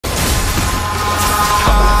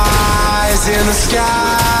in the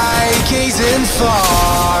sky, gazing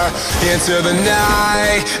far into the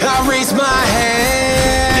night. I raise my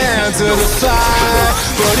hand to the fire,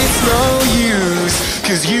 but it's no use,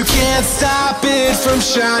 'cause you can't stop it from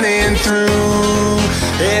shining through.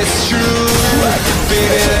 It's true,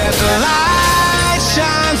 baby, let the light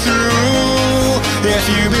shine through. If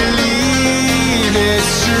you believe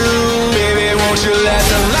it's true, baby, won't you let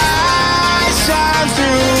the light shine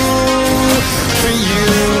through? For you,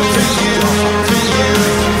 for you, for you,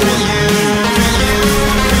 for you, for you, for you, for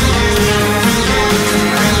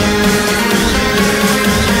you,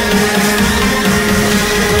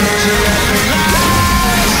 won't you let the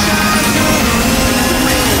light shine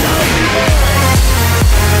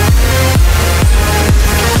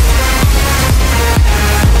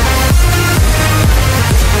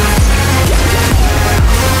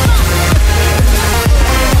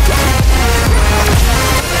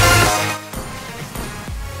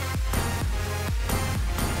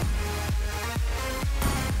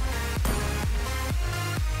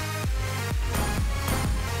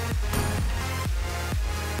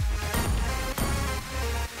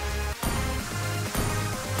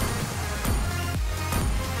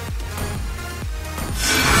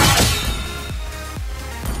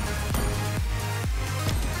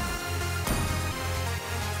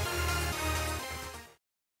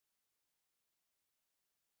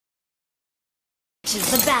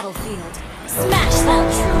The battlefield. Smash them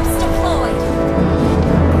troops deployed.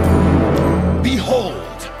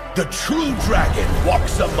 Behold, the true dragon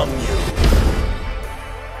walks among you.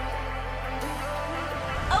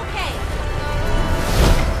 Okay.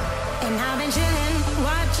 And I've been chilling,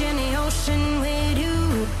 watching the ocean with you.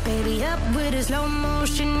 Baby, up with a slow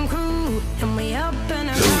motion crew. And we up and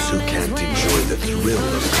Those who can't enjoy the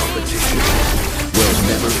thrill of competition will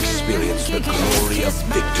never experience the glory of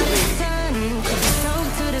victory.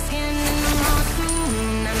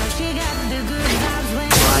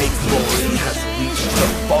 My glory has reached the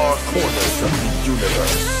far corners of the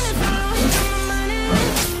universe.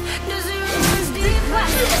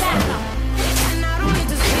 Request backup.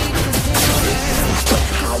 This is the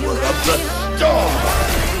power of the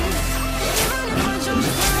stars!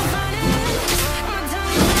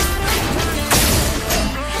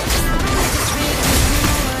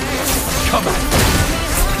 Come on!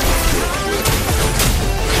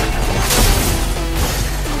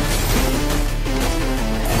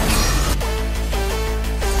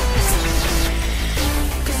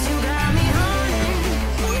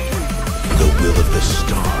 The will of the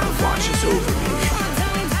star watches over me.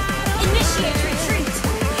 Initiate retreat.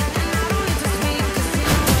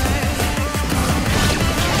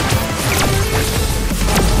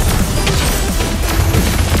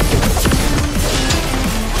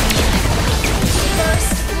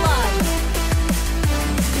 First blood.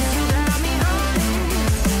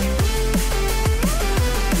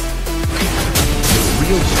 The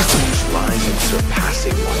real challenge lies in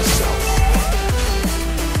surpassing oneself.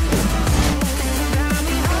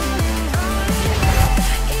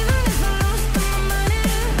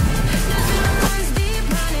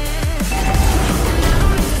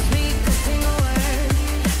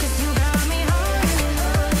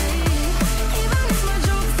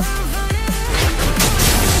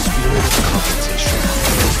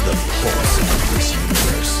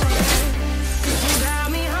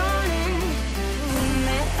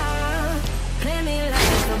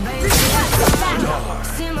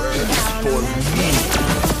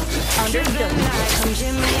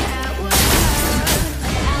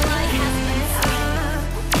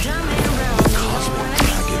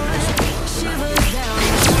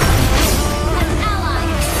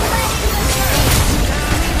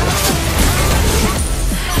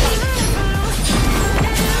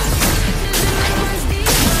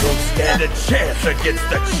 Stand a chance against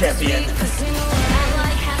the champion.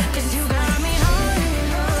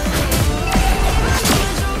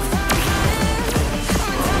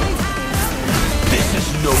 This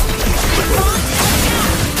is no place for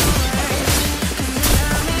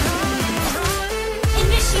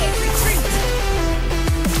Initiate retreat.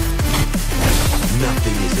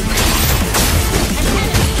 nothing is impossible.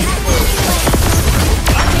 Again.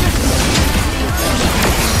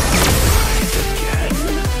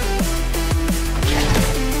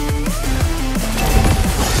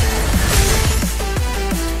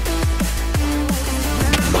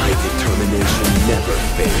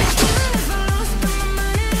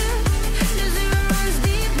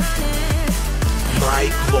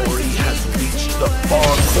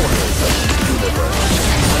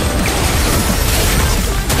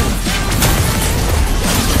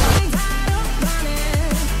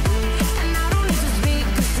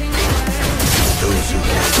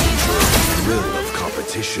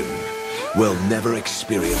 will never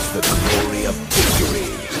experience the glory of victory.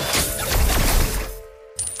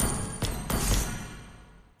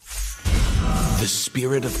 The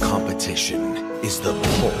spirit of competition is the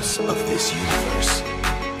pulse of this universe.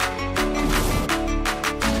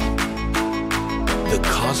 The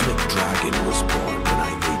cosmic dragon was born when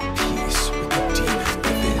I made peace with the demon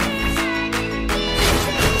within.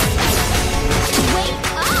 Wake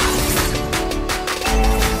up!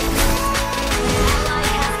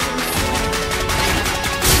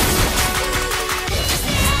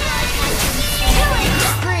 Killing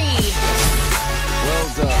spree! Well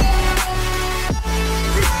done.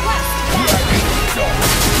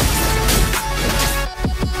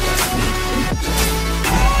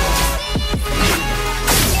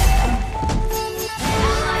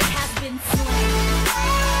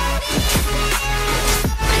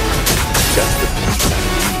 Just the piece I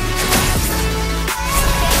need.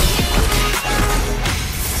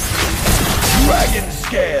 Dragon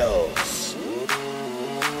scales!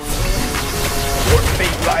 Your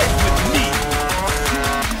fate lies with me!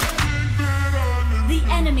 The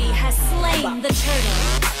enemy has slain the turtle.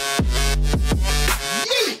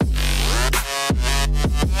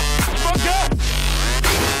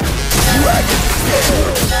 Dragon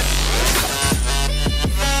scales!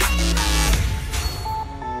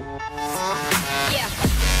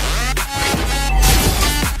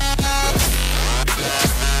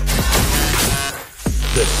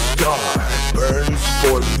 The star burns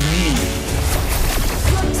for me.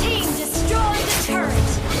 Your team destroyed the turret.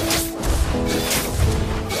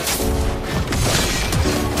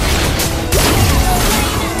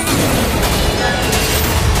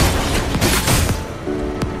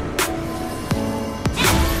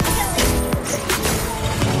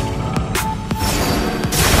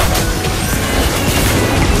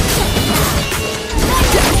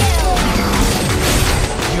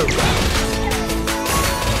 You're right.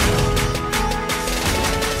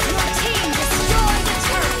 Your team destroyed the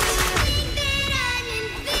turret.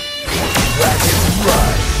 Dragon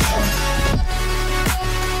rush.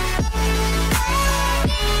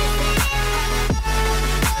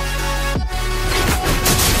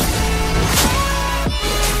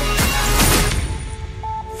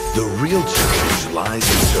 The real challenge lies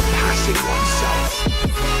in surpassing oneself.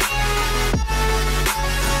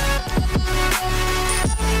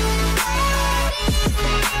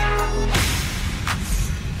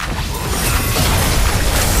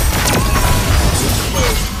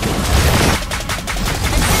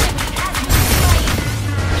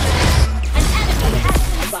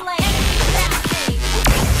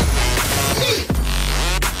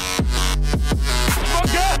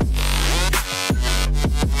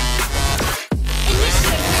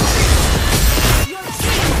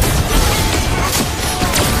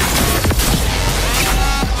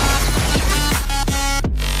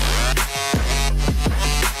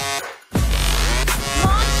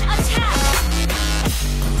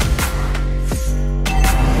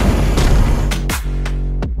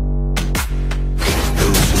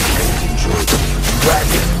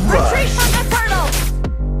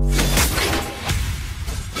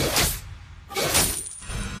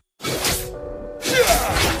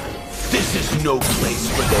 No place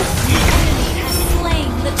for the weak. Has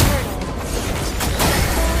slain the turtle.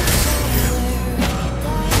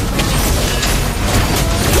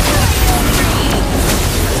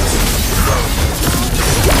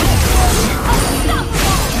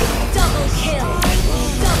 Double kill.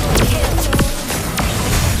 Double kill.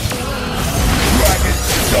 Dragon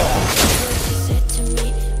Star. Said to me,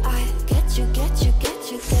 I get you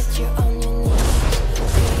on your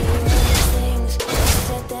knees. Things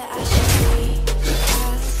said that I should be.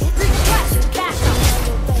 Request backup.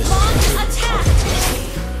 Launch attack.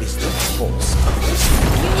 Is the pulse of this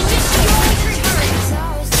Initiate turret. I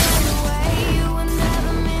was turned away, you were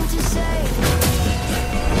never meant to save me.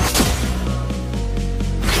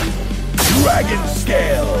 Dragon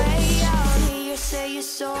Scales. Way out here, say you're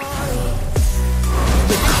sorry.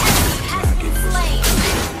 The cosmic dragon was Slain.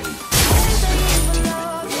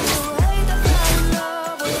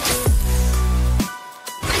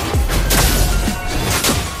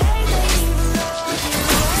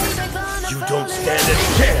 You don't stand a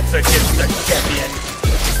chance against the champion.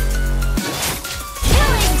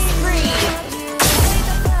 Killing spree.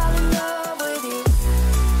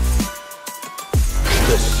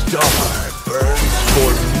 The star burns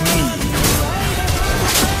for me.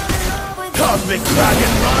 Cosmic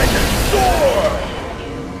dragon rise and soar.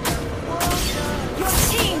 Your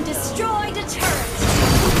team destroyed a turret.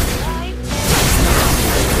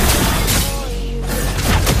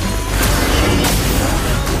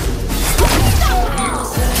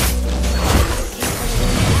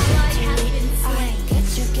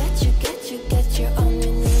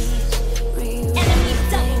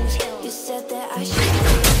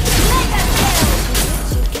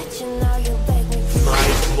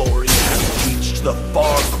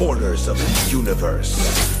 universe.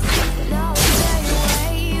 Now stay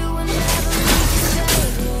away, you will never leave to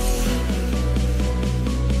save me.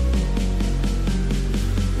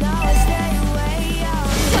 Now stay away,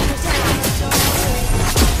 I'll never tell the story.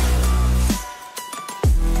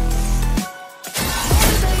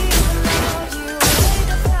 Hey, they even love you, hey,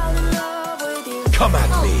 they fell in love with you. Come at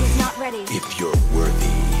Ult me is not ready. if you're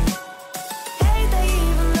worthy. Hey, they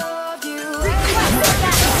even love you, hey, Request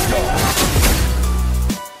backup.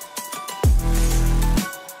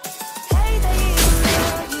 hey, they even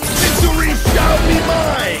love you. Victory shall be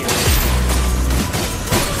mine!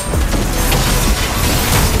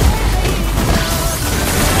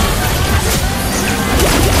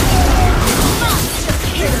 Monster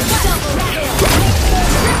kill. Double kill.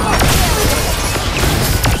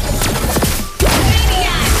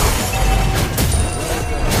 Maniac.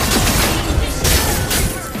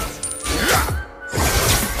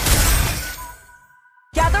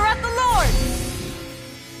 Gather at the Lord!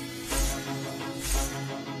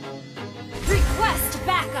 Request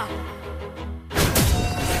backup.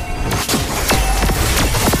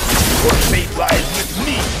 Your fate lies with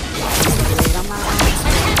me!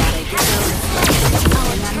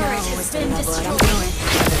 Our turret has been destroyed.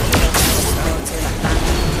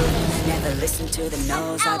 Never listen to the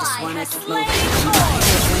no's, I just Ally wanna has keep slain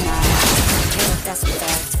moving. That's a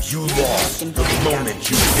fact. You lost the moment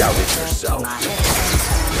you doubted yourself. My head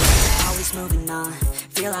turns, always moving on.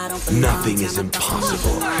 Feel I don't belong. Nothing is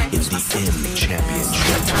impossible in the M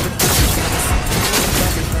Championship.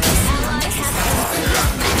 Ally has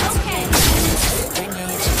okay.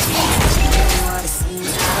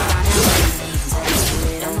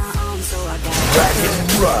 Dragon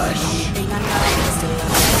Rush!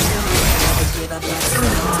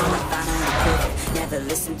 Never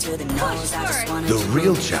listen to the no's, I just wanna The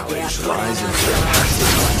real challenge lies in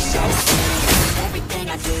surpassing myself. everything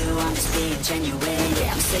I do, I'm just being genuine.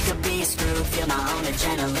 Yeah, I'm sick of being screwed, feel my own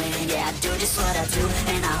adrenaline. Yeah, I do just what I do,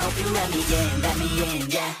 and I hope you let me in,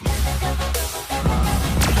 yeah.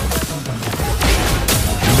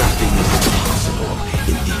 Nothing is impossible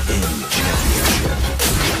in the M Championship.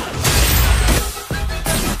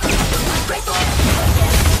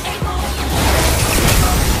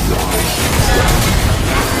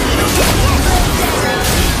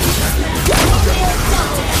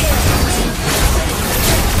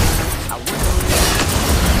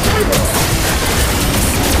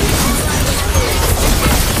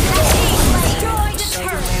 Destroy the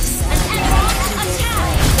turret. An emblem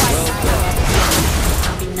attack.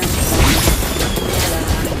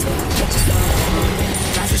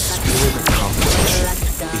 The spirit of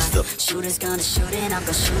competition is the Shooter's gonna shoot and I'm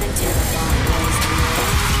gonna shoot until the dawn blows through.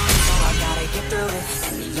 So I gotta get through it,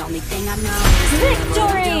 and the only thing I know is that what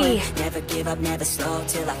I'm doing. Never give up, never slow,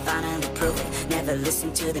 till I finally prove it. Never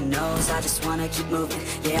listen to the no's, I just wanna keep moving.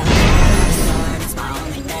 Yeah, it's my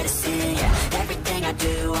only medicine. Yeah, everything I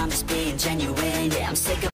do, I'm just being genuine. Yeah, I'm sick of